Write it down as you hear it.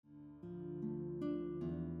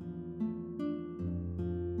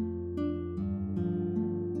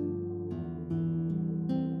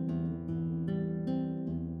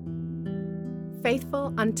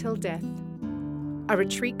Faithful Until Death, a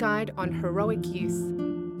retreat guide on heroic youth,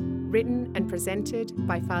 written and presented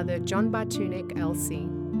by Father John Bartunek, LC.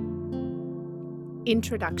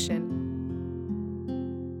 Introduction.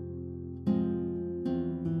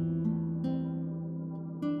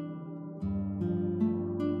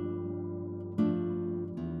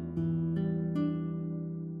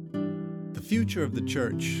 The future of the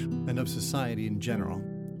Church and of society in general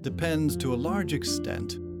depends to a large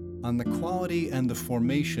extent on the quality and the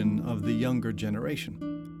formation of the younger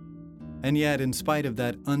generation. And yet, in spite of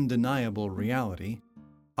that undeniable reality,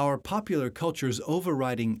 our popular culture's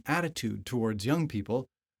overriding attitude towards young people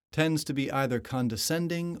tends to be either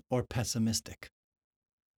condescending or pessimistic.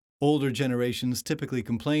 Older generations typically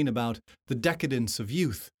complain about the decadence of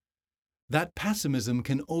youth. That pessimism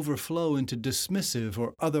can overflow into dismissive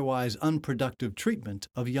or otherwise unproductive treatment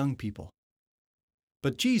of young people.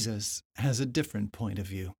 But Jesus has a different point of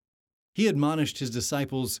view. He admonished his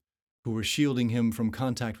disciples, who were shielding him from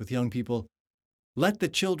contact with young people, "Let the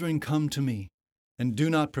children come to me, and do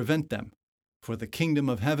not prevent them, for the kingdom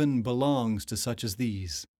of heaven belongs to such as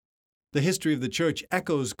these." The history of the Church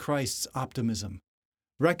echoes Christ's optimism,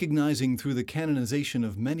 recognizing through the canonization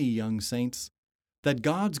of many young saints that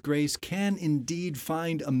God's grace can indeed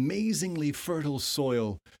find amazingly fertile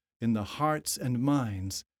soil in the hearts and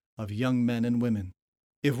minds of young men and women.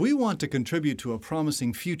 If we want to contribute to a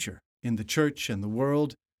promising future in the Church and the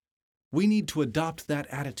world, we need to adopt that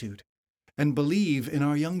attitude and believe in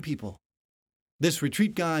our young people. This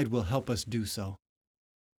retreat guide will help us do so.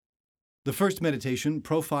 The first meditation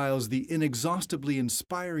profiles the inexhaustibly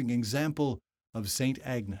inspiring example of St.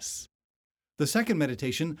 Agnes. The second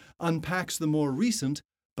meditation unpacks the more recent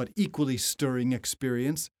but equally stirring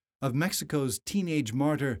experience of Mexico's teenage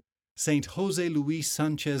martyr, St. José Luis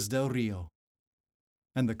Sánchez del Río.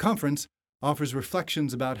 And the conference offers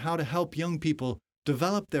reflections about how to help young people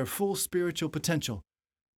develop their full spiritual potential,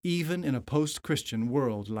 even in a post-Christian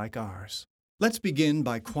world like ours. Let's begin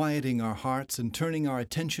by quieting our hearts and turning our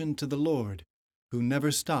attention to the Lord, who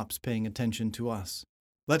never stops paying attention to us.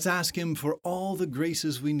 Let's ask Him for all the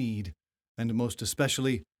graces we need, and most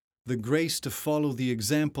especially, the grace to follow the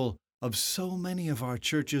example of so many of our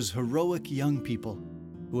Church's heroic young people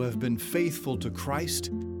who have been faithful to Christ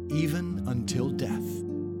even until death.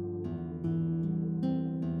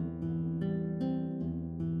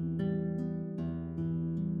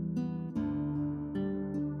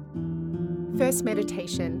 First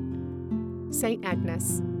meditation, St.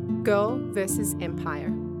 Agnes, Girl versus Empire.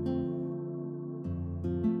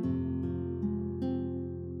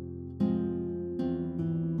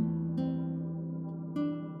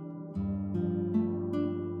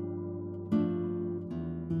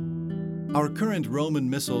 Our current Roman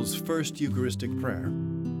Missal's first Eucharistic prayer,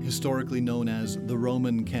 historically known as the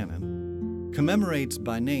Roman Canon, commemorates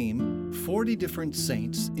by name 40 different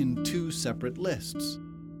saints in two separate lists.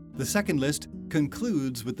 The second list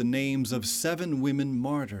concludes with the names of 7 women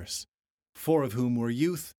martyrs, 4 of whom were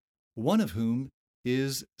youth, 1 of whom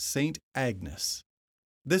is St. Agnes.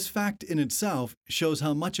 This fact in itself shows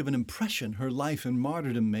how much of an impression her life and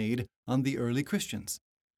martyrdom made on the early Christians,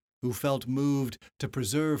 who felt moved to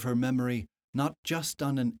preserve her memory not just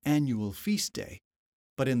on an annual feast day,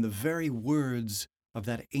 but in the very words of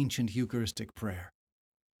that ancient Eucharistic prayer.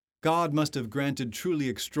 God must have granted truly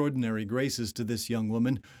extraordinary graces to this young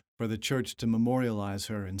woman for the Church to memorialize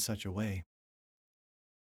her in such a way.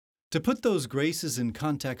 To put those graces in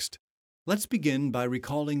context, let's begin by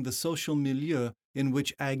recalling the social milieu in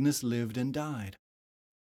which Agnes lived and died.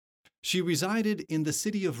 She resided in the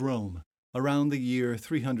city of Rome around the year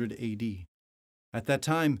 300 AD. At that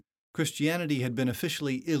time, Christianity had been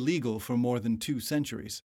officially illegal for more than 2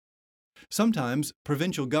 centuries. Sometimes,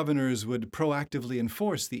 provincial governors would proactively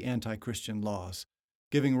enforce the anti-Christian laws,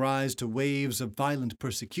 giving rise to waves of violent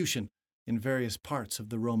persecution in various parts of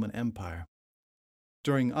the Roman Empire.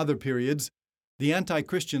 During other periods, the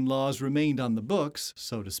anti-Christian laws remained on the books,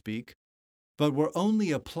 so to speak, but were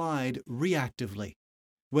only applied reactively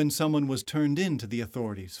when someone was turned in to the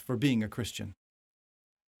authorities for being a Christian.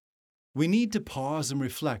 We need to pause and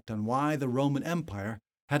reflect on why the Roman Empire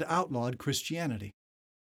had outlawed Christianity.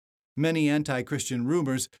 Many anti-Christian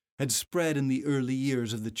rumors had spread in the early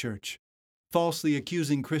years of the Church, falsely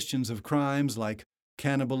accusing Christians of crimes like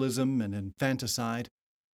cannibalism and infanticide,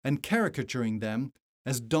 and caricaturing them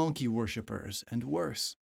as donkey worshippers and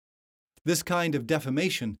worse. This kind of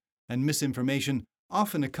defamation and misinformation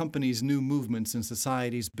often accompanies new movements in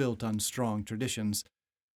societies built on strong traditions,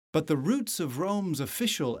 but the roots of Rome's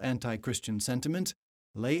official anti-Christian sentiment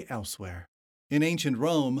lay elsewhere. In ancient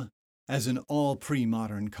Rome, as in all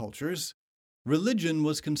pre-modern cultures, Religion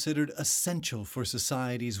was considered essential for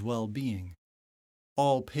society's well-being.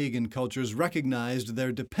 All pagan cultures recognized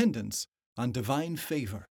their dependence on divine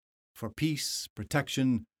favor for peace,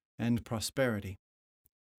 protection, and prosperity.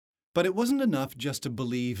 But it wasn't enough just to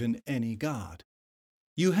believe in any god.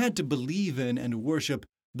 You had to believe in and worship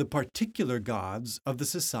the particular gods of the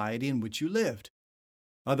society in which you lived.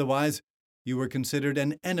 Otherwise, you were considered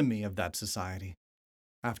an enemy of that society.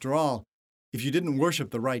 After all, if you didn't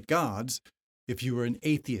worship the right gods, if you were an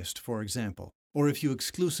atheist, for example, or if you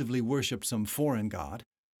exclusively worshiped some foreign god,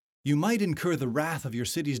 you might incur the wrath of your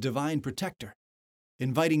city's divine protector,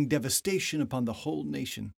 inviting devastation upon the whole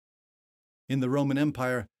nation. In the Roman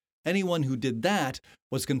Empire, anyone who did that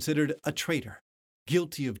was considered a traitor,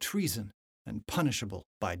 guilty of treason, and punishable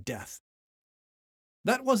by death.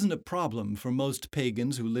 That wasn't a problem for most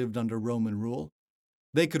pagans who lived under Roman rule.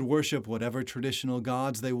 They could worship whatever traditional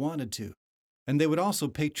gods they wanted to, and they would also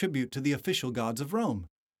pay tribute to the official gods of Rome,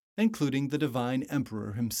 including the divine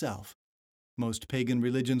emperor himself. Most pagan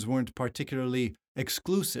religions weren't particularly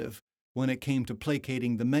exclusive when it came to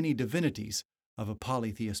placating the many divinities of a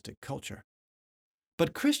polytheistic culture.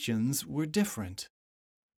 But Christians were different.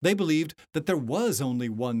 They believed that there was only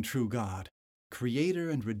one true God, creator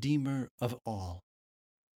and redeemer of all.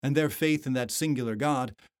 And their faith in that singular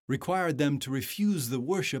God required them to refuse the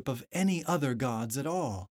worship of any other gods at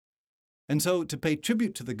all. And so to pay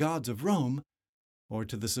tribute to the gods of Rome, or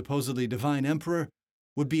to the supposedly divine emperor,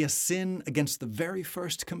 would be a sin against the very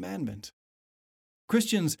first commandment.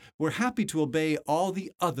 Christians were happy to obey all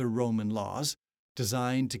the other Roman laws,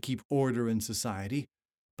 designed to keep order in society,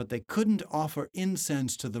 but they couldn't offer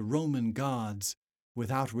incense to the Roman gods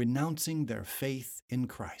without renouncing their faith in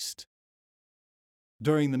Christ.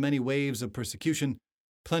 During the many waves of persecution,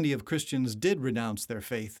 plenty of Christians did renounce their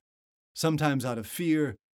faith, sometimes out of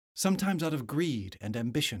fear, sometimes out of greed and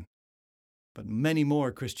ambition. But many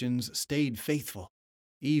more Christians stayed faithful,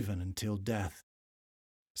 even until death.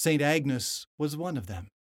 St. Agnes was one of them.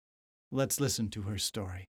 Let's listen to her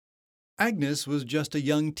story. Agnes was just a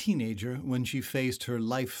young teenager when she faced her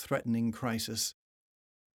life-threatening crisis.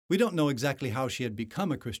 We don't know exactly how she had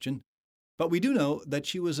become a Christian, but we do know that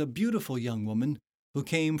she was a beautiful young woman who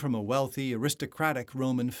came from a wealthy, aristocratic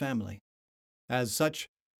Roman family. As such,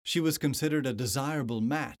 she was considered a desirable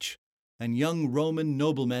match, and young Roman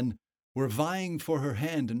noblemen were vying for her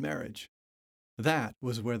hand in marriage. That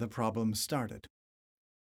was where the problem started.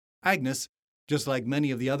 Agnes, just like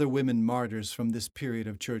many of the other women martyrs from this period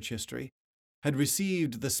of church history, had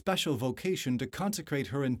received the special vocation to consecrate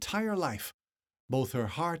her entire life, both her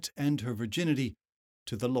heart and her virginity,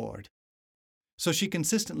 to the Lord. So she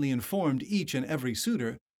consistently informed each and every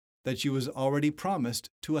suitor that she was already promised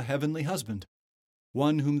to a heavenly husband,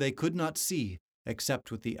 one whom they could not see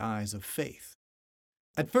except with the eyes of faith.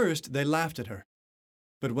 At first they laughed at her,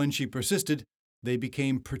 but when she persisted, they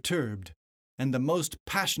became perturbed, and the most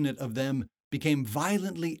passionate of them became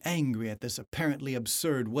violently angry at this apparently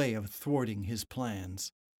absurd way of thwarting his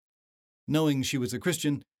plans. Knowing she was a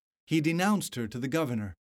Christian, he denounced her to the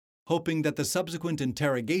governor, hoping that the subsequent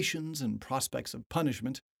interrogations and prospects of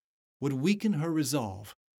punishment would weaken her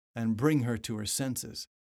resolve and bring her to her senses.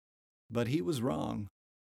 But he was wrong.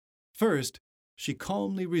 First, she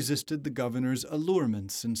calmly resisted the governor's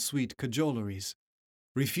allurements and sweet cajoleries,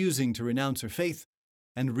 refusing to renounce her faith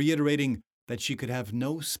and reiterating that she could have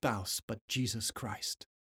no spouse but Jesus Christ.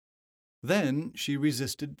 Then she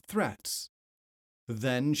resisted threats.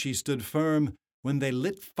 Then she stood firm when they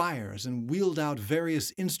lit fires and wheeled out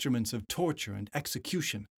various instruments of torture and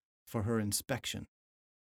execution for her inspection.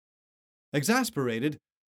 Exasperated,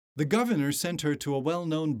 the governor sent her to a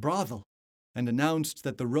well-known brothel and announced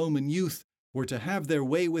that the Roman youth were to have their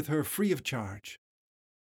way with her free of charge.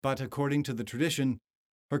 But according to the tradition,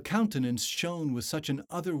 her countenance shone with such an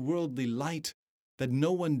otherworldly light that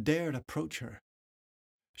no one dared approach her.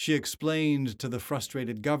 She explained to the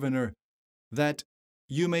frustrated governor that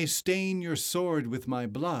 "You may stain your sword with my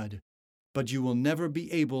blood, but you will never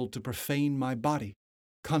be able to profane my body,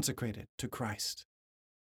 consecrated to Christ."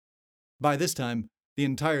 By this time, the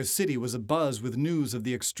entire city was abuzz with news of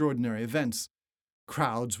the extraordinary events.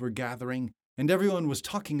 Crowds were gathering, and everyone was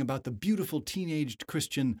talking about the beautiful teenaged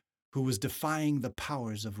Christian who was defying the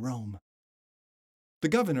powers of Rome. The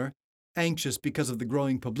governor, anxious because of the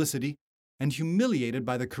growing publicity and humiliated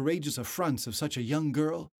by the courageous affronts of such a young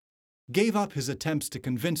girl, gave up his attempts to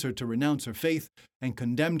convince her to renounce her faith and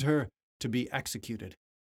condemned her to be executed.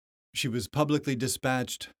 She was publicly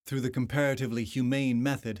dispatched through the comparatively humane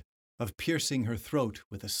method of piercing her throat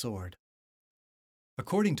with a sword.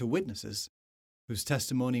 According to witnesses, whose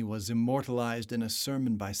testimony was immortalized in a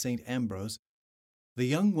sermon by St. Ambrose, the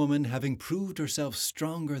young woman, having proved herself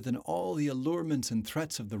stronger than all the allurements and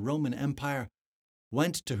threats of the Roman Empire,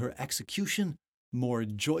 went to her execution more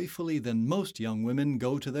joyfully than most young women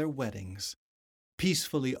go to their weddings,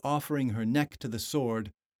 peacefully offering her neck to the sword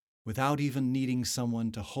without even needing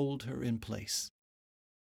someone to hold her in place.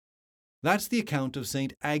 That's the account of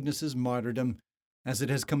St. Agnes's martyrdom as it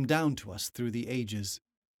has come down to us through the ages.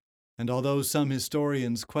 And although some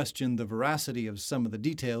historians question the veracity of some of the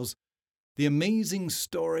details, the amazing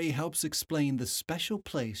story helps explain the special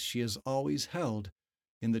place she has always held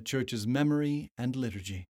in the Church's memory and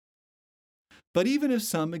liturgy. But even if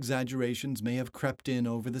some exaggerations may have crept in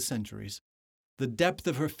over the centuries, the depth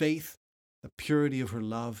of her faith, the purity of her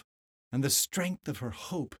love, and the strength of her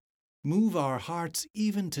hope move our hearts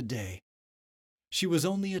even today. She was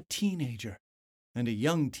only a teenager, and a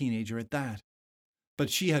young teenager at that, but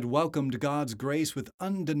she had welcomed God's grace with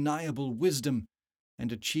undeniable wisdom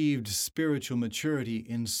and achieved spiritual maturity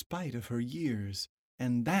in spite of her years,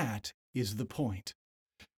 and that is the point.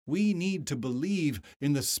 We need to believe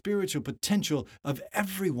in the spiritual potential of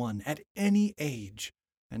everyone at any age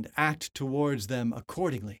and act towards them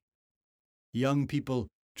accordingly. Young people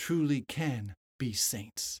truly can be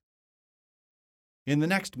saints. In the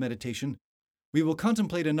next meditation, we will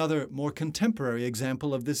contemplate another, more contemporary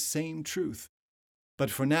example of this same truth. But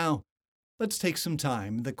for now, let's take some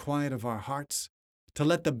time in the quiet of our hearts to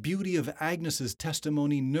let the beauty of Agnes's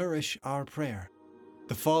testimony nourish our prayer.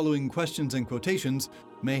 The following questions and quotations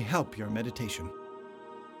may help your meditation.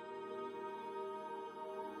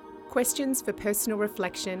 Questions for personal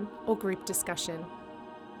reflection or group discussion.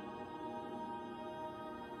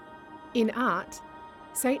 In art,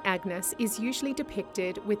 St. Agnes is usually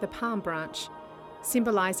depicted with a palm branch,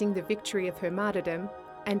 symbolizing the victory of her martyrdom,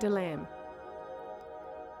 and a lamb.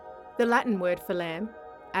 The Latin word for lamb,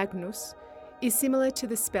 agnus, is similar to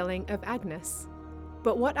the spelling of Agnes.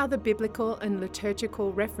 But what other biblical and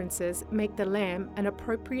liturgical references make the lamb an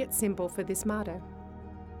appropriate symbol for this martyr?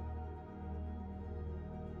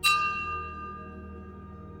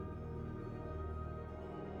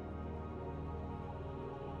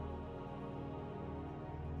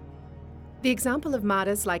 The example of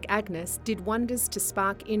martyrs like Agnes did wonders to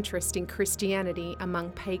spark interest in Christianity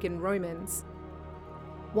among pagan Romans.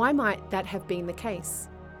 Why might that have been the case?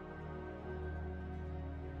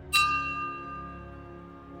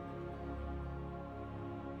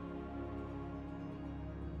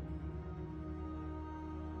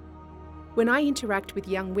 When I interact with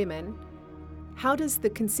young women, how does the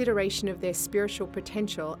consideration of their spiritual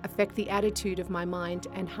potential affect the attitude of my mind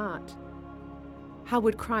and heart? How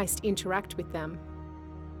would Christ interact with them?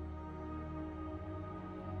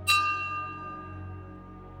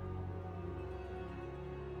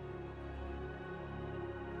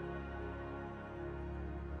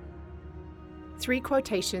 Three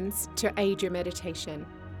quotations to aid your meditation.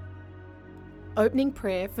 Opening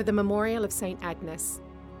prayer for the memorial of St. Agnes,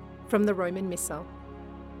 from the Roman Missal.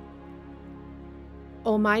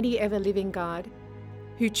 Almighty ever-living God,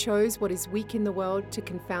 who chose what is weak in the world to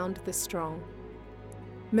confound the strong,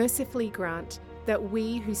 mercifully grant that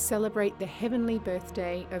we who celebrate the heavenly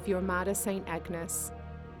birthday of your martyr St. Agnes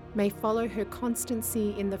may follow her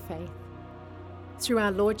constancy in the faith. Through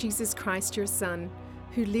our Lord Jesus Christ, your Son,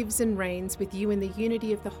 who lives and reigns with you in the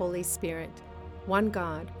unity of the Holy Spirit, one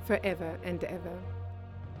God, forever and ever.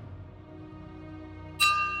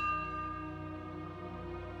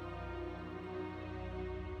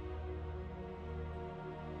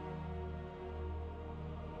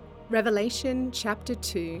 Revelation chapter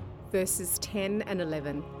 2, verses 10 and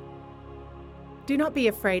 11. Do not be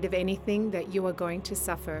afraid of anything that you are going to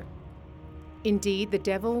suffer. Indeed, the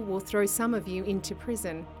devil will throw some of you into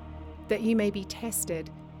prison, that you may be tested,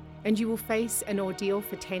 and you will face an ordeal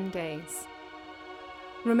for 10 days.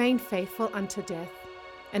 Remain faithful unto death,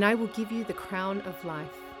 and I will give you the crown of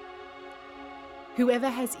life. Whoever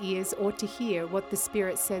has ears ought to hear what the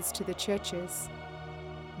Spirit says to the churches.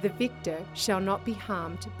 The victor shall not be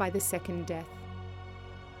harmed by the second death.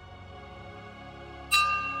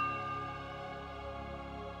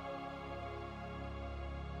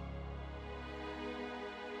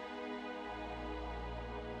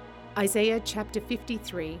 Isaiah chapter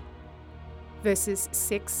 53, verses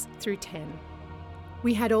 6 through 10.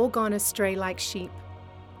 We had all gone astray like sheep,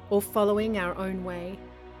 all following our own way.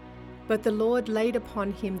 But the Lord laid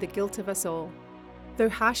upon him the guilt of us all. Though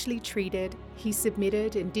harshly treated, he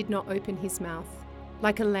submitted and did not open his mouth,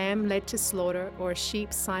 like a lamb led to slaughter or a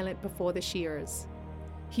sheep silent before the shearers.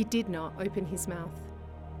 He did not open his mouth.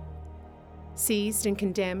 Seized and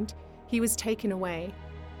condemned, he was taken away.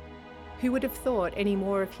 Who would have thought any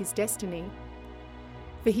more of his destiny?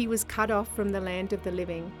 For he was cut off from the land of the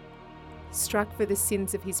living, struck for the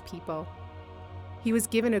sins of his people. He was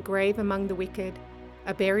given a grave among the wicked,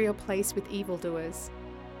 a burial place with evildoers.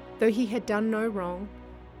 Though he had done no wrong,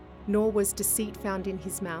 nor was deceit found in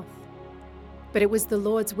his mouth. But it was the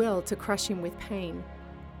Lord's will to crush him with pain.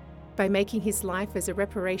 By making his life as a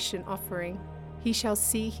reparation offering, he shall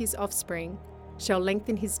see his offspring, shall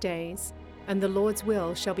lengthen his days, and the Lord's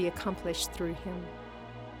will shall be accomplished through him.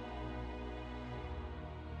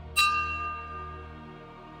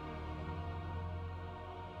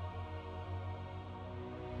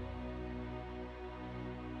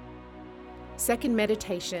 Second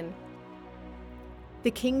meditation.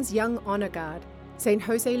 The King's Young Honor Guard, St.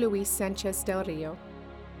 Jose Luis Sanchez del Rio.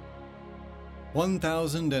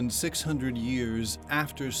 1,600 years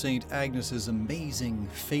after St. Agnes's amazing,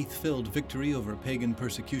 faith-filled victory over pagan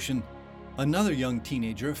persecution, another young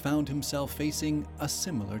teenager found himself facing a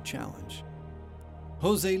similar challenge.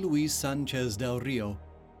 Jose Luis Sanchez del Rio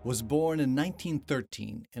was born in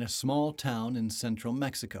 1913 in a small town in central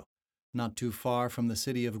Mexico, not too far from the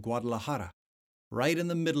city of Guadalajara, right in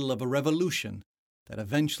the middle of a revolution that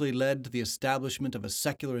eventually led to the establishment of a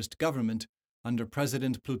secularist government under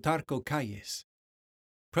President Plutarco Calles.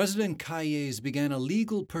 President Calles began a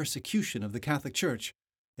legal persecution of the Catholic Church,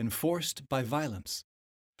 enforced by violence.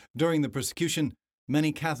 During the persecution,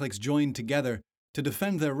 many Catholics joined together to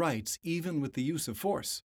defend their rights, even with the use of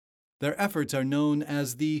force. Their efforts are known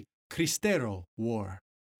as the Cristero War,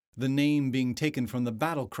 the name being taken from the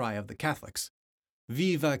battle cry of the Catholics,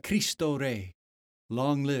 Viva Cristo Rey!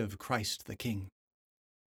 Long live Christ the King.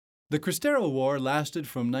 The Cristero War lasted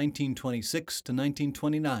from 1926 to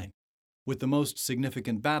 1929, with the most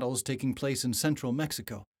significant battles taking place in central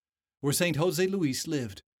Mexico, where St. Jose Luis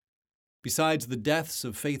lived. Besides the deaths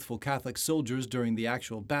of faithful Catholic soldiers during the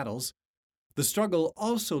actual battles, the struggle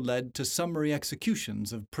also led to summary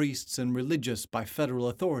executions of priests and religious by federal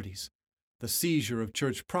authorities, the seizure of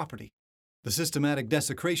church property, the systematic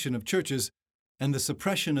desecration of churches, and the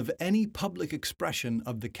suppression of any public expression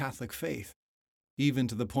of the Catholic faith, even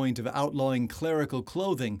to the point of outlawing clerical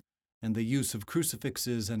clothing and the use of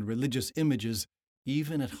crucifixes and religious images,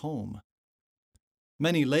 even at home.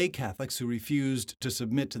 Many lay Catholics who refused to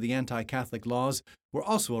submit to the anti-Catholic laws were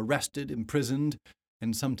also arrested, imprisoned,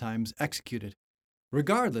 and sometimes executed,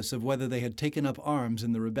 regardless of whether they had taken up arms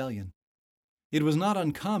in the rebellion. It was not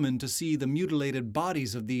uncommon to see the mutilated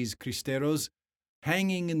bodies of these Cristeros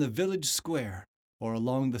hanging in the village square or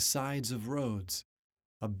along the sides of roads,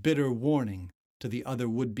 a bitter warning to the other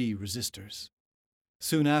would-be resistors.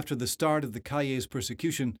 Soon after the start of the Calles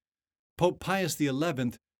persecution, Pope Pius XI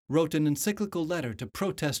wrote an encyclical letter to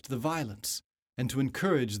protest the violence and to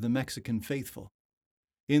encourage the Mexican faithful.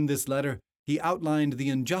 In this letter, he outlined the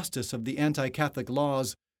injustice of the anti-Catholic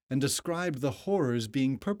laws and described the horrors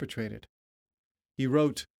being perpetrated. He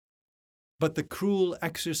wrote, "But the cruel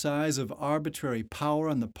exercise of arbitrary power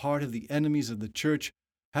on the part of the enemies of the Church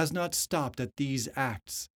has not stopped at these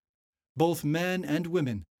acts. Both men and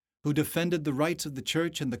women who defended the rights of the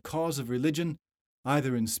Church and the cause of religion,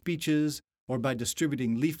 either in speeches or by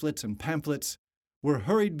distributing leaflets and pamphlets, were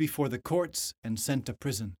hurried before the courts and sent to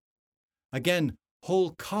prison. Again,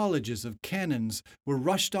 whole colleges of canons were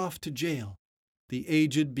rushed off to jail, the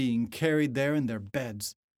aged being carried there in their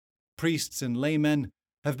beds. Priests and laymen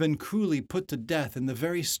have been cruelly put to death in the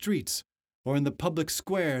very streets or in the public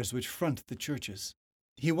squares which front the churches."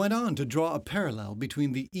 He went on to draw a parallel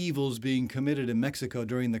between the evils being committed in Mexico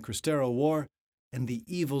during the Cristero War and the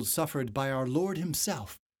evils suffered by our Lord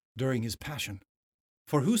himself during his Passion.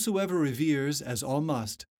 "For whosoever reveres, as all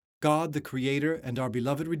must, God the Creator and our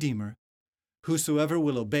beloved Redeemer, whosoever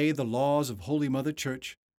will obey the laws of Holy Mother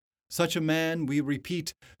Church, such a man, we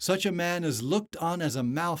repeat, such a man is looked on as a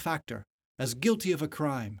malefactor, as guilty of a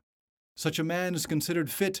crime. Such a man is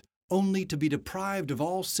considered fit only to be deprived of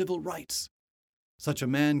all civil rights. Such a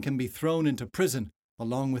man can be thrown into prison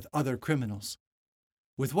along with other criminals.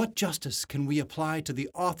 With what justice can we apply to the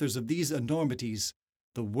authors of these enormities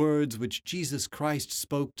the words which Jesus Christ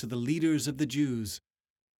spoke to the leaders of the Jews?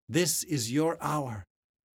 This is your hour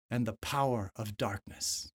and the power of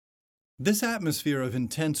darkness." This atmosphere of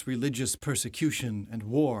intense religious persecution and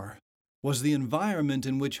war was the environment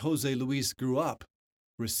in which Jose Luis grew up,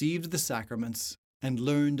 received the sacraments, and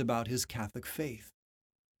learned about his Catholic faith.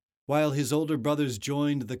 While his older brothers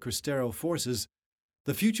joined the Cristero forces,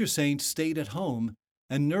 the future saint stayed at home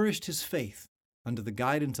and nourished his faith under the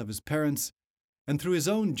guidance of his parents and through his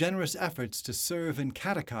own generous efforts to serve and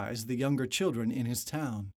catechize the younger children in his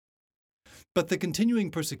town. But the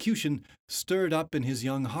continuing persecution stirred up in his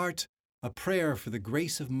young heart a prayer for the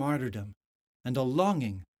grace of martyrdom and a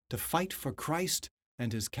longing to fight for Christ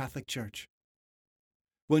and his Catholic Church.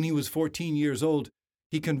 When he was 14 years old,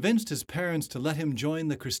 he convinced his parents to let him join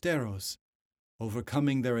the Cristeros,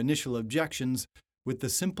 overcoming their initial objections with the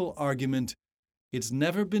simple argument, "It's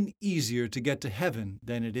never been easier to get to heaven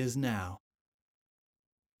than it is now."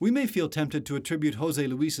 We may feel tempted to attribute José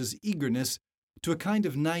Luis's eagerness to a kind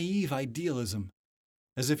of naive idealism,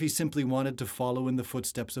 as if he simply wanted to follow in the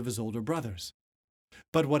footsteps of his older brothers.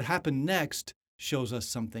 But what happened next shows us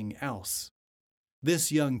something else.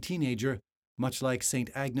 This young teenager, much like St.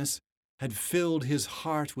 Agnes, had filled his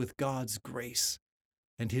heart with God's grace,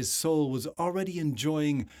 and his soul was already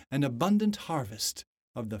enjoying an abundant harvest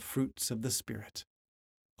of the fruits of the Spirit.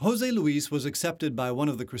 José Luis was accepted by one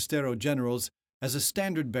of the Cristero generals as a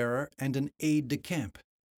standard-bearer and an aide-de-camp.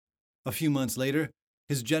 A few months later,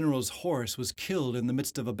 his general's horse was killed in the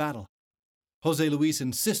midst of a battle. José Luis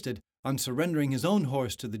insisted on surrendering his own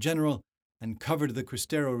horse to the general and covered the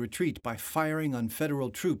Cristero retreat by firing on federal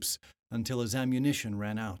troops until his ammunition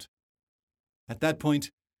ran out. At that point,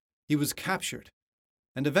 he was captured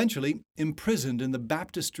and eventually imprisoned in the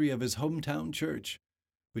baptistry of his hometown church,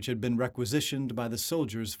 which had been requisitioned by the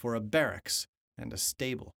soldiers for a barracks and a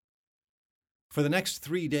stable. For the next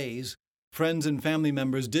 3 days, friends and family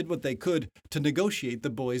members did what they could to negotiate the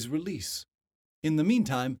boy's release. In the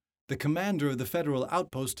meantime, the commander of the federal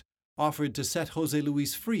outpost offered to set José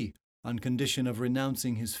Luis free on condition of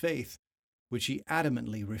renouncing his faith, which he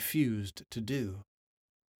adamantly refused to do.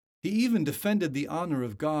 He even defended the honor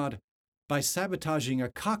of God by sabotaging a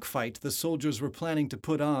cockfight the soldiers were planning to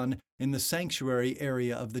put on in the sanctuary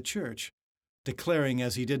area of the church, declaring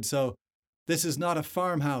as he did so, "This is not a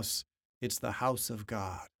farmhouse, it's the house of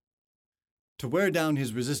God." To wear down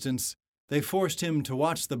his resistance, they forced him to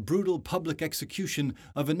watch the brutal public execution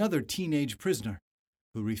of another teenage prisoner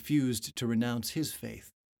who refused to renounce his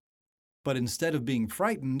faith. But instead of being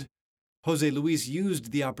frightened, José Luis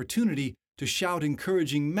used the opportunity to shout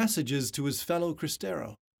encouraging messages to his fellow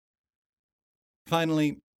Cristero.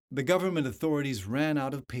 Finally, the government authorities ran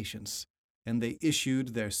out of patience, and they issued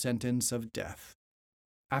their sentence of death.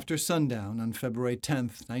 After sundown on February 10,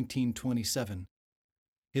 1927,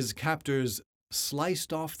 his captors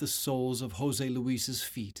sliced off the soles of José Luis's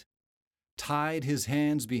feet, tied his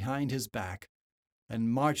hands behind his back,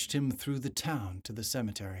 and marched him through the town to the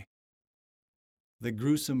cemetery. The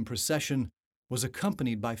gruesome procession was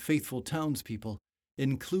accompanied by faithful townspeople,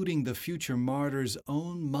 including the future martyr's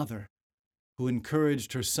own mother, who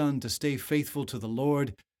encouraged her son to stay faithful to the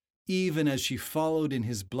Lord, even as she followed in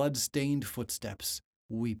his blood-stained footsteps,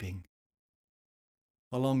 weeping.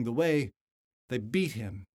 Along the way, they beat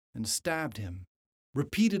him and stabbed him,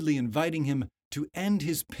 repeatedly inviting him to end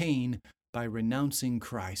his pain by renouncing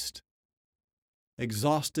Christ.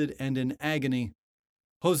 Exhausted and in agony,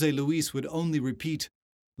 José Luis would only repeat,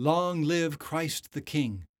 "Long live Christ the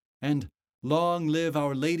King," and "Long live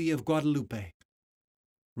Our Lady of Guadalupe."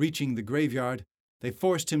 Reaching the graveyard, they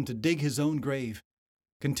forced him to dig his own grave,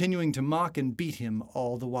 continuing to mock and beat him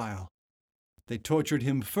all the while. They tortured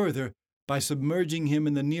him further by submerging him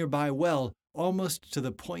in the nearby well almost to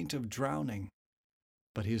the point of drowning.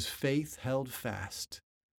 But his faith held fast.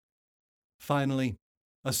 Finally,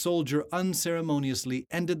 a soldier unceremoniously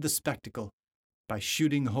ended the spectacle by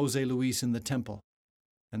shooting José Luis in the temple,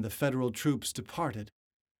 and the federal troops departed,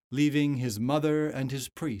 leaving his mother and his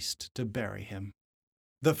priest to bury him.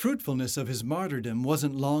 The fruitfulness of his martyrdom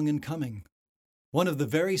wasn't long in coming. One of the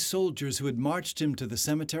very soldiers who had marched him to the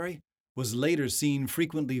cemetery was later seen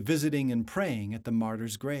frequently visiting and praying at the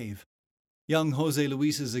martyr's grave. Young José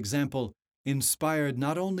Luis's example inspired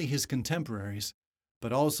not only his contemporaries,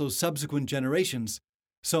 but also subsequent generations,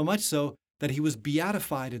 so much so that he was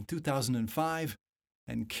beatified in 2005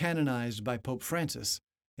 and canonized by Pope Francis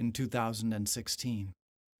in 2016.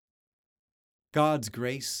 God's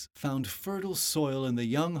grace found fertile soil in the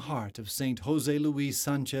young heart of St. José Luis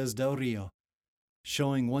Sánchez del Río,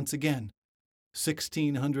 showing once again,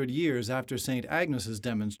 1,600 years after St. Agnes's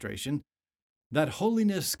demonstration, that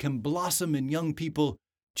holiness can blossom in young people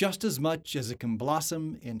just as much as it can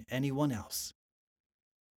blossom in anyone else.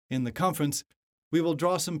 In the conference, we will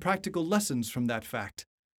draw some practical lessons from that fact.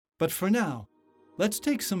 But for now, let's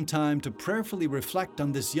take some time to prayerfully reflect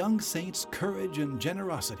on this young saint's courage and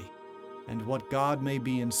generosity, and what God may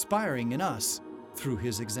be inspiring in us through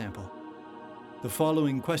his example. The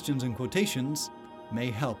following questions and quotations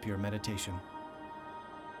may help your meditation.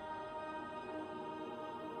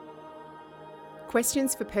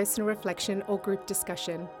 Questions for personal reflection or group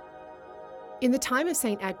discussion. In the time of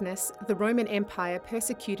St. Agnes, the Roman Empire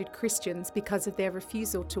persecuted Christians because of their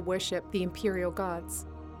refusal to worship the imperial gods.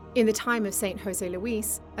 In the time of St. Jose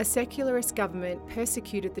Luis, a secularist government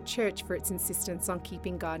persecuted the church for its insistence on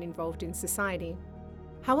keeping God involved in society.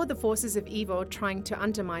 How are the forces of evil trying to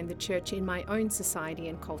undermine the church in my own society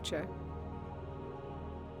and culture?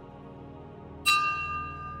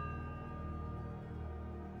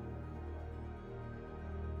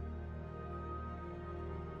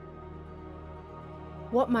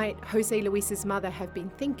 What might Jose Luis's mother have been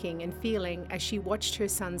thinking and feeling as she watched her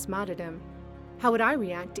son's martyrdom? How would I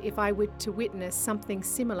react if I were to witness something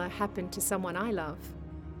similar happen to someone I love?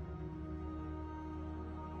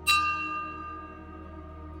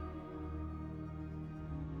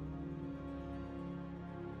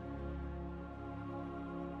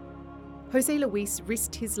 Jose Luis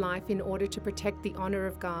risked his life in order to protect the honor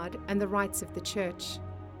of God and the rights of the church.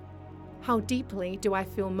 How deeply do I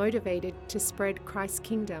feel motivated to spread Christ's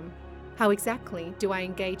kingdom? How exactly do I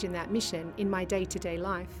engage in that mission in my day-to-day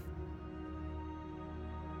life?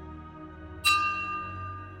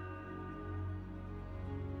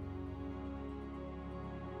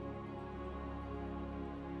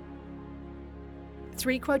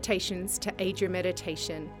 Three quotations to aid your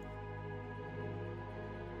meditation.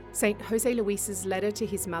 St. Jose Luis's letter to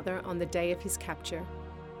his mother on the day of his capture.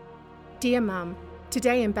 Dear Mum,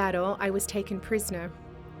 today in battle I was taken prisoner.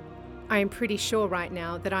 I am pretty sure right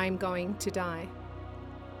now that I am going to die.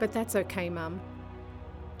 But that's okay, Mum.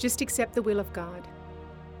 Just accept the will of God.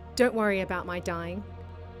 Don't worry about my dying.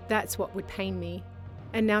 That's what would pain me.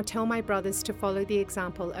 And now tell my brothers to follow the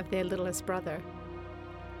example of their littlest brother.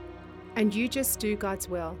 And you just do God's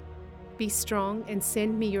will. Be strong and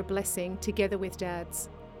send me your blessing together with Dad's.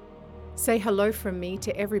 Say hello from me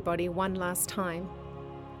to everybody one last time.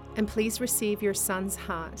 And please receive your son's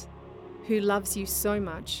heart, who loves you so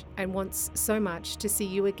much and wants so much to see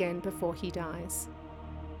you again before he dies.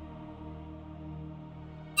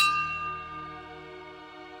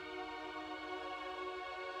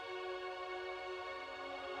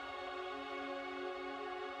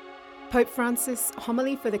 Pope Francis,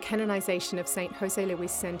 homily for the canonization of St. Jose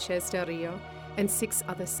Luis Sanchez del Rio and 6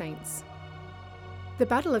 other saints. The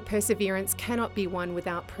battle of perseverance cannot be won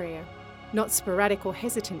without prayer, not sporadic or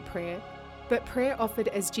hesitant prayer, but prayer offered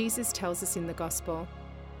as Jesus tells us in the Gospel.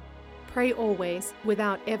 Pray always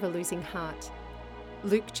without ever losing heart.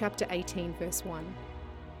 Luke chapter 18, verse 1.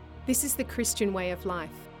 This is the Christian way of life,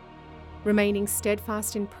 remaining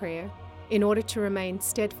steadfast in prayer in order to remain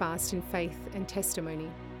steadfast in faith and testimony.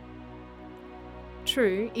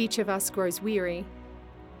 True, each of us grows weary,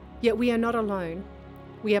 yet we are not alone.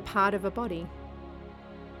 We are part of a body.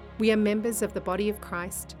 We are members of the body of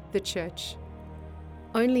Christ, the Church.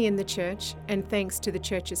 Only in the Church, and thanks to the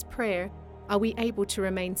Church's prayer, are we able to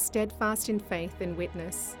remain steadfast in faith and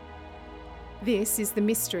witness. This is the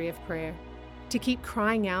mystery of prayer, to keep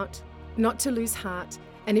crying out, not to lose heart,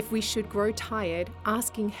 and if we should grow tired,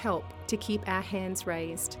 asking help to keep our hands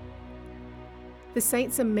raised. The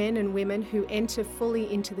saints are men and women who enter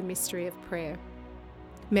fully into the mystery of prayer.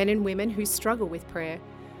 Men and women who struggle with prayer,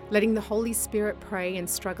 letting the Holy Spirit pray and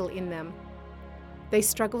struggle in them. They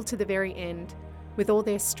struggle to the very end, with all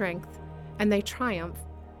their strength, and they triumph,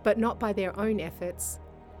 but not by their own efforts.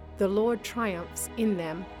 The Lord triumphs in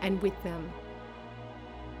them and with them.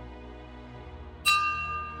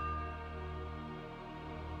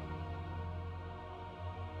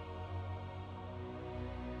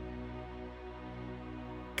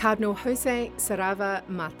 Cardinal Jose Sarava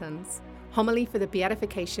Matans, homily for the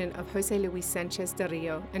beatification of Jose Luis Sanchez del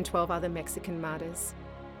Rio and 12 other Mexican martyrs.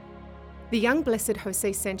 The young blessed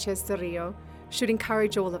Jose Sanchez del Rio should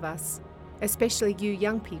encourage all of us, especially you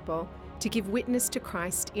young people, to give witness to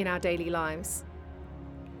Christ in our daily lives.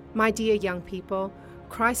 My dear young people,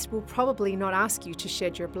 Christ will probably not ask you to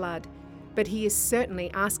shed your blood, but he is certainly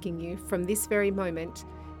asking you from this very moment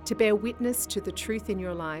to bear witness to the truth in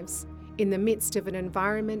your lives, in the midst of an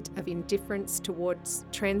environment of indifference towards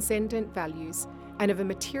transcendent values and of a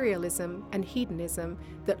materialism and hedonism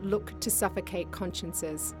that look to suffocate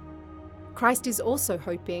consciences. Christ is also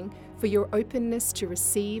hoping for your openness to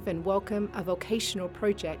receive and welcome a vocational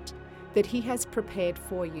project that he has prepared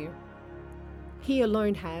for you. He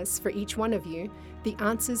alone has, for each one of you, the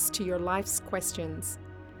answers to your life's questions,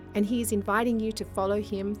 and he is inviting you to follow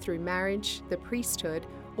him through marriage, the priesthood,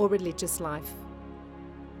 or religious life.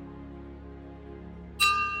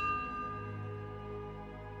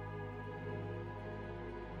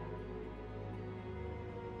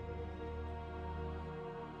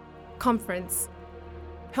 Conference,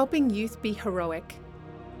 helping youth be heroic.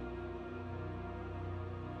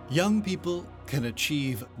 Young people can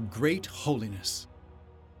achieve great holiness.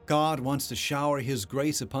 God wants to shower his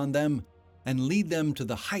grace upon them and lead them to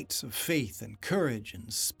the heights of faith and courage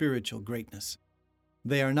and spiritual greatness.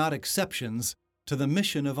 They are not exceptions to the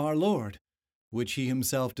mission of our Lord, which he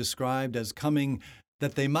himself described as coming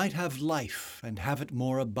that they might have life and have it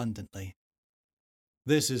more abundantly.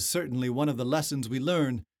 This is certainly one of the lessons we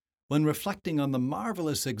learn when reflecting on the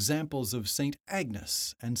marvelous examples of St.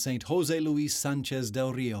 Agnes and St. José Luis Sánchez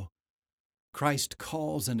del Rio. Christ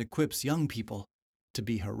calls and equips young people to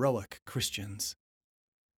be heroic Christians.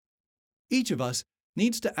 Each of us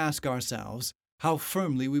needs to ask ourselves how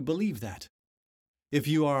firmly we believe that. If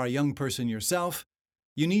you are a young person yourself,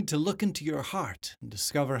 you need to look into your heart and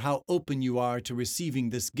discover how open you are to receiving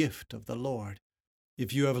this gift of the Lord.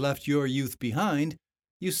 If you have left your youth behind,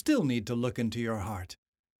 you still need to look into your heart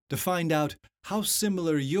to find out how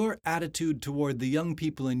similar your attitude toward the young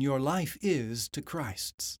people in your life is to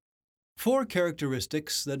Christ's. 4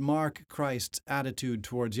 characteristics that mark Christ's attitude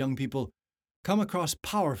towards young people come across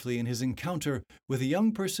powerfully in his encounter with a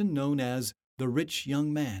young person known as the rich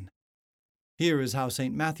young man. Here is how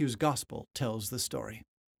St. Matthew's Gospel tells the story.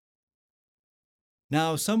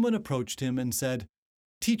 Now someone approached him and said,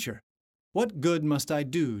 "Teacher, what good must I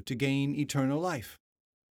do to gain eternal life?"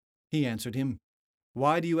 He answered him,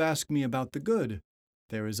 "Why do you ask me about the good?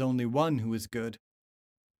 There is only one who is good.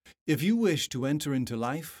 If you wish to enter into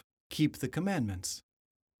life, keep the commandments."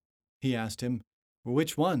 He asked him,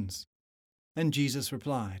 "Which ones?" And Jesus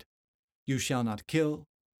replied, "You shall not kill,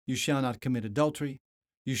 you shall not commit adultery,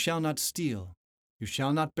 you shall not steal, you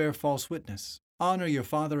shall not bear false witness, honor your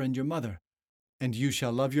father and your mother, and you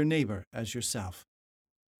shall love your neighbor as yourself."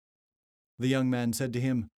 The young man said to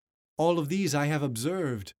him, "All of these I have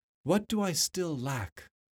observed. What do I still lack?"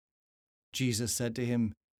 Jesus said to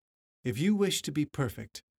him, "If you wish to be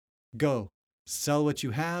perfect, go, sell what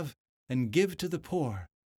you have, and give to the poor,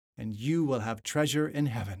 and you will have treasure in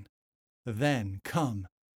heaven. Then come,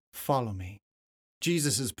 follow me."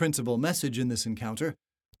 Jesus' principal message in this encounter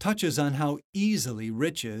touches on how easily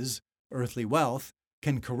riches, earthly wealth,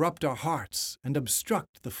 can corrupt our hearts and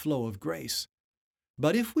obstruct the flow of grace.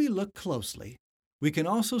 But if we look closely, we can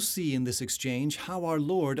also see in this exchange how our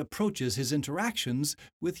Lord approaches his interactions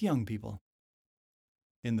with young people.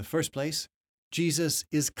 In the first place, Jesus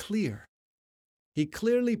is clear. He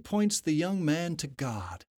clearly points the young man to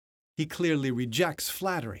God. He clearly rejects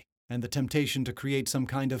flattery and the temptation to create some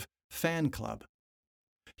kind of fan club.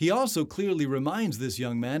 He also clearly reminds this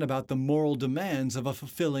young man about the moral demands of a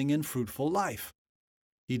fulfilling and fruitful life.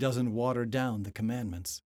 He doesn't water down the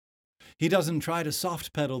commandments. He doesn't try to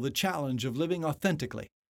soft-pedal the challenge of living authentically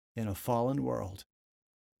in a fallen world.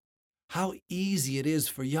 How easy it is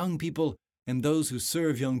for young people and those who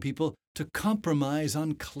serve young people to compromise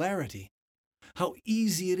on clarity. How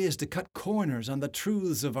easy it is to cut corners on the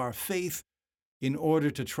truths of our faith in order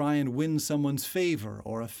to try and win someone's favor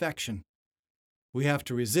or affection. We have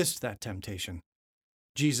to resist that temptation.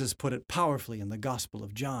 Jesus put it powerfully in the Gospel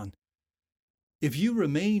of John. "If you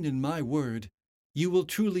remain in my word, you will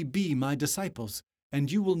truly be my disciples,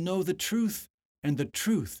 and you will know the truth, and the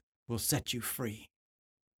truth will set you free."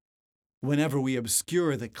 Whenever we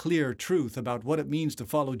obscure the clear truth about what it means to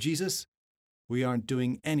follow Jesus, we aren't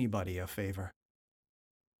doing anybody a favor.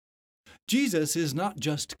 Jesus is not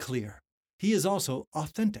just clear, he is also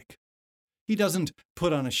authentic. He doesn't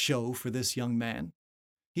put on a show for this young man.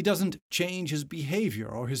 He doesn't change his behavior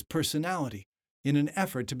or his personality in an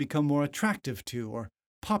effort to become more attractive to or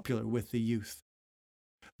popular with the youth.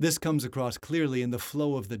 This comes across clearly in the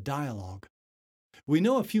flow of the dialogue. We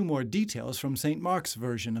know a few more details from St. Mark's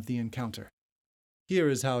version of the encounter. Here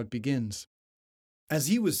is how it begins. As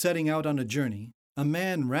he was setting out on a journey, a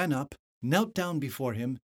man ran up, knelt down before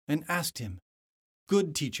him, and asked him,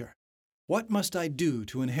 "Good teacher, what must I do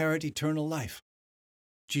to inherit eternal life?"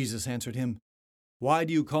 Jesus answered him, "Why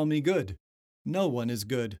do you call me good? No one is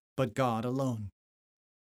good but God alone."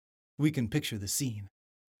 We can picture the scene.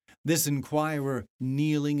 This inquirer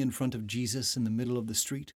kneeling in front of Jesus in the middle of the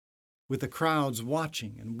street, with the crowds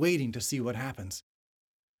watching and waiting to see what happens.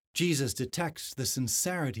 Jesus detects the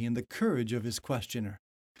sincerity and the courage of his questioner.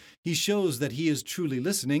 He shows that he is truly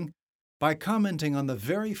listening by commenting on the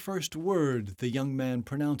very first word the young man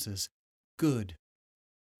pronounces, good.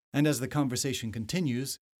 And as the conversation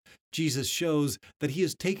continues, Jesus shows that he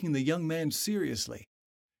is taking the young man seriously.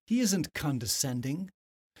 He isn't condescending.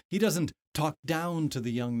 He doesn't talk down to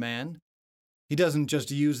the young man. He doesn't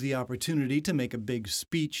just use the opportunity to make a big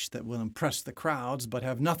speech that will impress the crowds but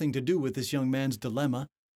have nothing to do with this young man's dilemma.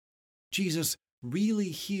 Jesus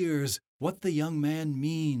really hears what the young man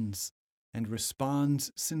means and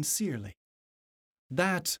responds sincerely.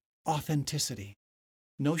 That's authenticity.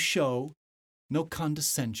 No show, no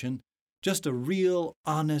condescension, just a real,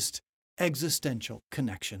 honest, existential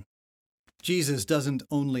connection. Jesus doesn't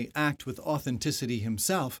only act with authenticity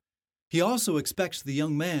himself, he also expects the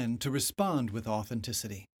young man to respond with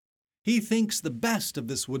authenticity. He thinks the best of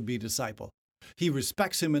this would-be disciple. He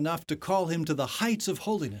respects him enough to call him to the heights of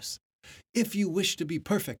holiness. If you wish to be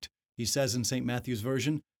perfect, he says in St. Matthew's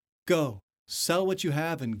version, go, sell what you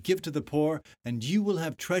have and give to the poor, and you will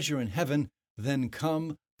have treasure in heaven. Then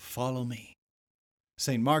come, follow me.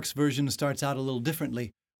 St. Mark's version starts out a little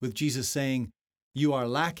differently, with Jesus saying, you are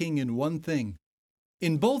lacking in one thing.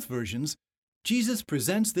 In both versions, Jesus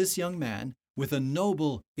presents this young man with a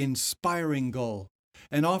noble, inspiring goal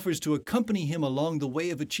and offers to accompany him along the way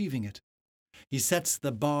of achieving it. He sets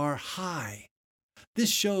the bar high. This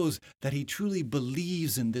shows that he truly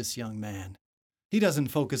believes in this young man. He doesn't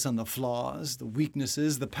focus on the flaws, the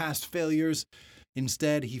weaknesses, the past failures.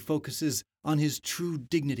 Instead, he focuses on his true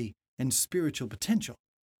dignity and spiritual potential.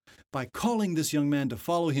 By calling this young man to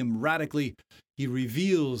follow him radically, he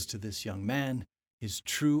reveals to this young man his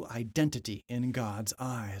true identity in God's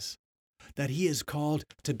eyes, that he is called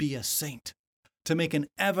to be a saint, to make an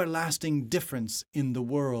everlasting difference in the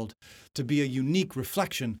world, to be a unique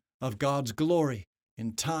reflection of God's glory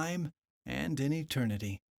in time and in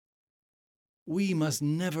eternity. We must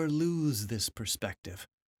never lose this perspective,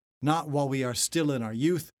 not while we are still in our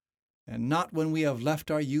youth, and not when we have left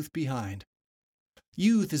our youth behind.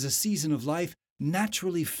 Youth is a season of life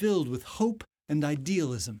naturally filled with hope and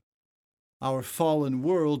idealism. Our fallen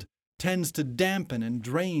world tends to dampen and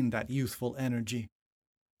drain that youthful energy.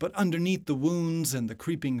 But underneath the wounds and the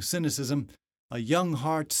creeping cynicism, a young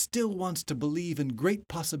heart still wants to believe in great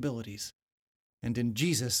possibilities. And in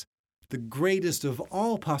Jesus, the greatest of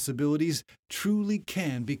all possibilities truly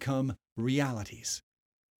can become realities.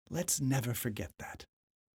 Let's never forget that.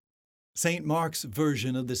 St. Mark's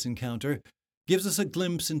version of this encounter gives us a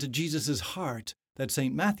glimpse into Jesus' heart that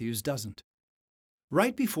St. Matthew's doesn't.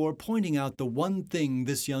 Right before pointing out the one thing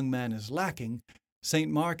this young man is lacking, St.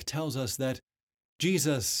 Mark tells us that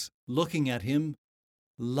Jesus, looking at him,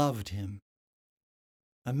 loved him.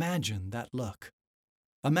 Imagine that look.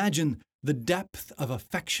 Imagine the depth of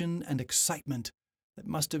affection and excitement that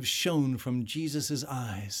must have shone from Jesus'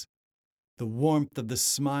 eyes, the warmth of the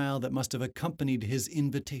smile that must have accompanied his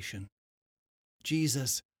invitation.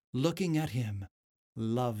 Jesus, looking at him,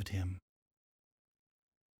 loved him.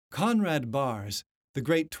 Conrad Baars, the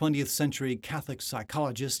great 20th century Catholic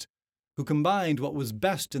psychologist, who combined what was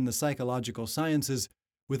best in the psychological sciences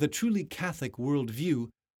with a truly Catholic worldview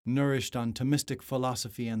nourished on Thomistic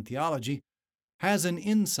philosophy and theology, has an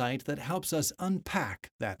insight that helps us unpack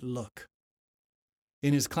that look.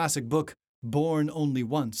 In his classic book, Born Only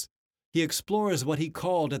Once, he explores what he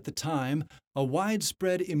called at the time a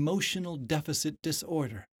widespread emotional deficit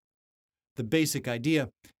disorder. The basic idea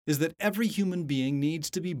is that every human being needs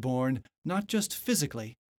to be born not just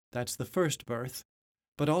physically, that's the first birth,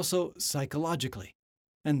 but also psychologically,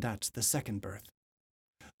 and that's the second birth.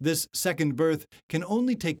 This second birth can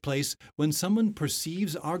only take place when someone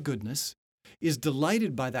perceives our goodness, is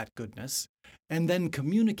delighted by that goodness, and then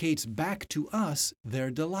communicates back to us their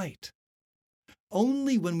delight.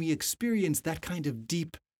 Only when we experience that kind of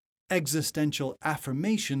deep existential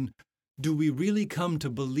affirmation do we really come to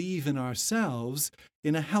believe in ourselves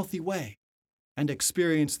in a healthy way and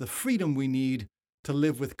experience the freedom we need to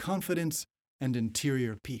live with confidence and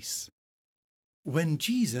interior peace. When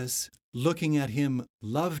Jesus, looking at him,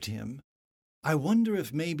 loved him, I wonder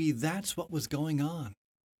if maybe that's what was going on.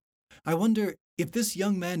 I wonder if this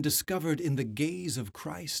young man discovered in the gaze of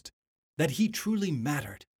Christ that he truly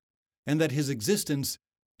mattered, and that his existence,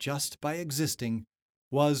 just by existing,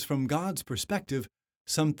 was, from God's perspective,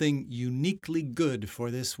 something uniquely good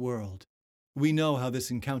for this world. We know how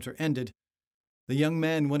this encounter ended. The young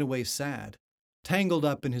man went away sad, tangled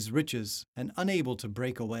up in his riches and unable to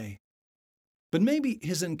break away. But maybe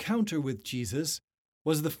his encounter with Jesus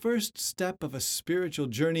was the first step of a spiritual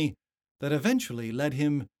journey that eventually led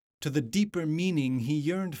him to the deeper meaning he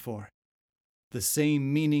yearned for, the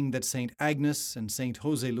same meaning that St. Agnes and St.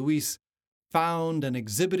 Jose Luis found and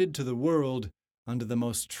exhibited to the world under the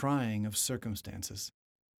most trying of circumstances.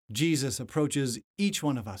 Jesus approaches each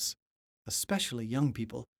one of us, especially young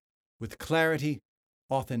people, with clarity,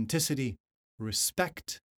 authenticity,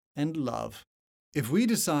 respect, and love. If we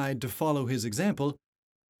decide to follow his example,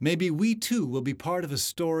 maybe we too will be part of a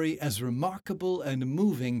story as remarkable and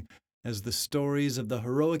moving as the stories of the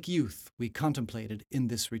heroic youth we contemplated in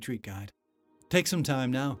this retreat guide. Take some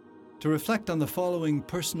time now to reflect on the following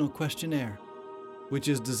personal questionnaire, which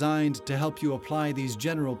is designed to help you apply these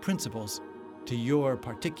general principles to your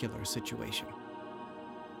particular situation.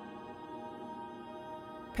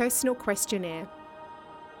 Personal questionnaire.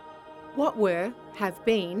 What have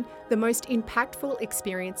been, the most impactful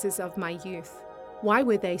experiences of my youth? Why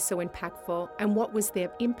were they so impactful, and what was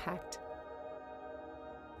their impact?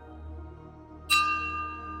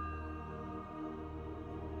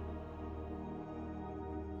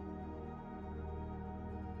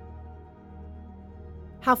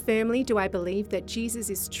 How firmly do I believe that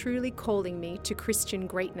Jesus is truly calling me to Christian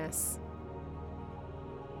greatness?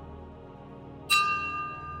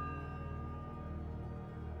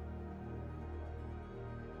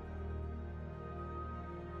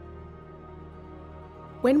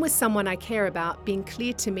 When was someone I care about being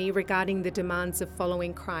clear to me regarding the demands of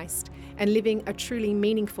following Christ and living a truly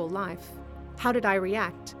meaningful life? How did I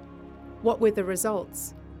react? What were the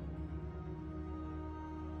results?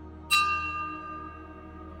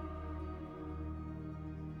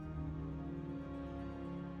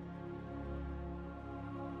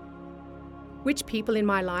 Which people in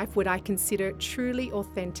my life would I consider truly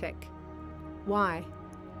authentic? Why?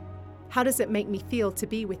 How does it make me feel to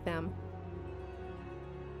be with them?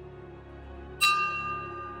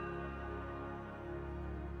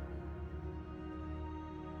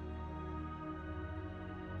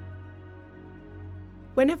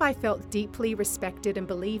 When have I felt deeply respected and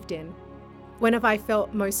believed in? When have I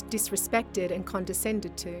felt most disrespected and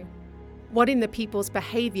condescended to? What in the people's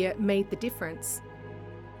behaviour made the difference?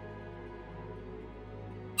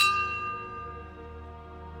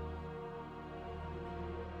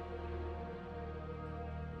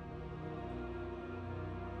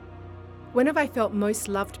 When have I felt most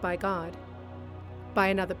loved by God? By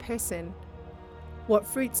another person? What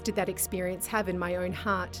fruits did that experience have in my own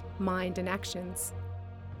heart, mind, and actions?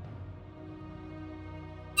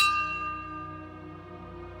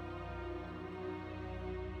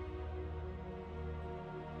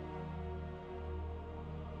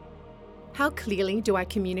 How clearly do I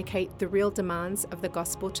communicate the real demands of the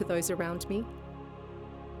gospel to those around me?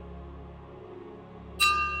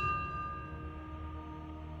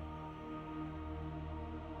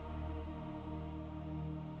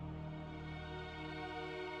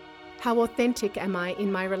 How authentic am I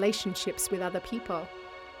in my relationships with other people?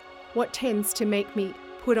 What tends to make me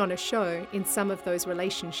put on a show in some of those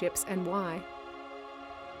relationships, and why?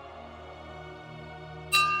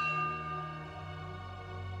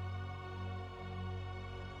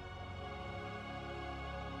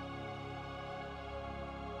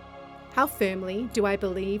 How firmly do I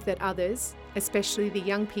believe that others, especially the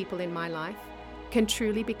young people in my life, can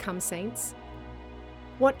truly become saints?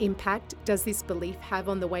 What impact does this belief have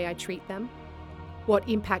on the way I treat them? What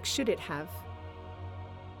impact should it have?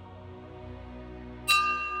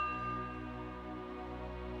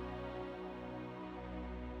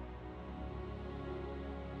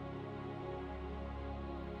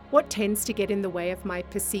 What tends to get in the way of my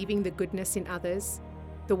perceiving the goodness in others,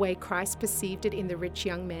 the way Christ perceived it in the rich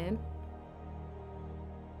young man?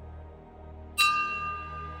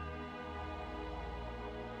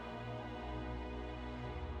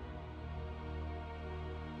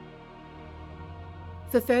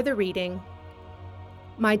 For further reading,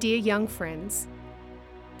 my dear young friends,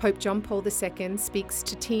 Pope John Paul II speaks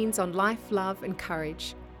to teens on life, love and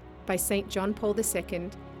courage by St. John Paul II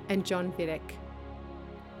and John Vidic.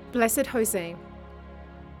 Blessed Jose,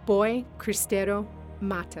 Boy Cristero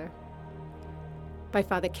Mater by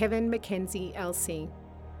Father Kevin Mackenzie LC.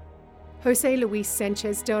 Jose Luis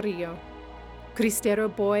Sanchez del Rio,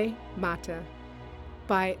 Cristero Boy Mater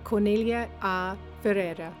by Cornelia A.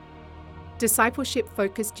 Ferreira.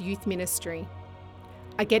 Discipleship-Focused Youth Ministry,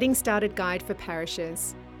 A Getting Started Guide for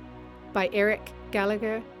Parishes by Eric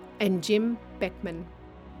Gallagher and Jim Beckman.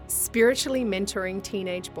 Spiritually Mentoring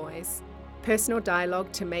Teenage Boys, Personal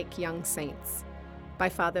Dialogue to Make Young Saints by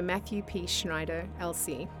Father Matthew P. Schneider,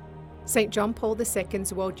 LC. St. John Paul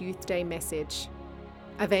II's World Youth Day Message,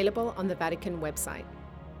 available on the Vatican website.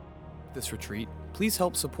 This retreat, please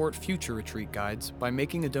help support future retreat guides by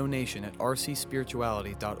making a donation at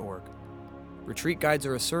rcspirituality.org. Retreat guides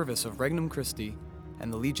are a service of Regnum Christi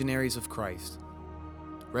and the Legionaries of Christ.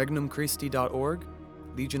 regnumchristi.org,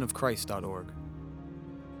 legionofchrist.org.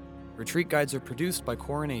 Retreat guides are produced by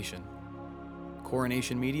Coronation,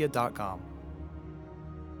 coronationmedia.com.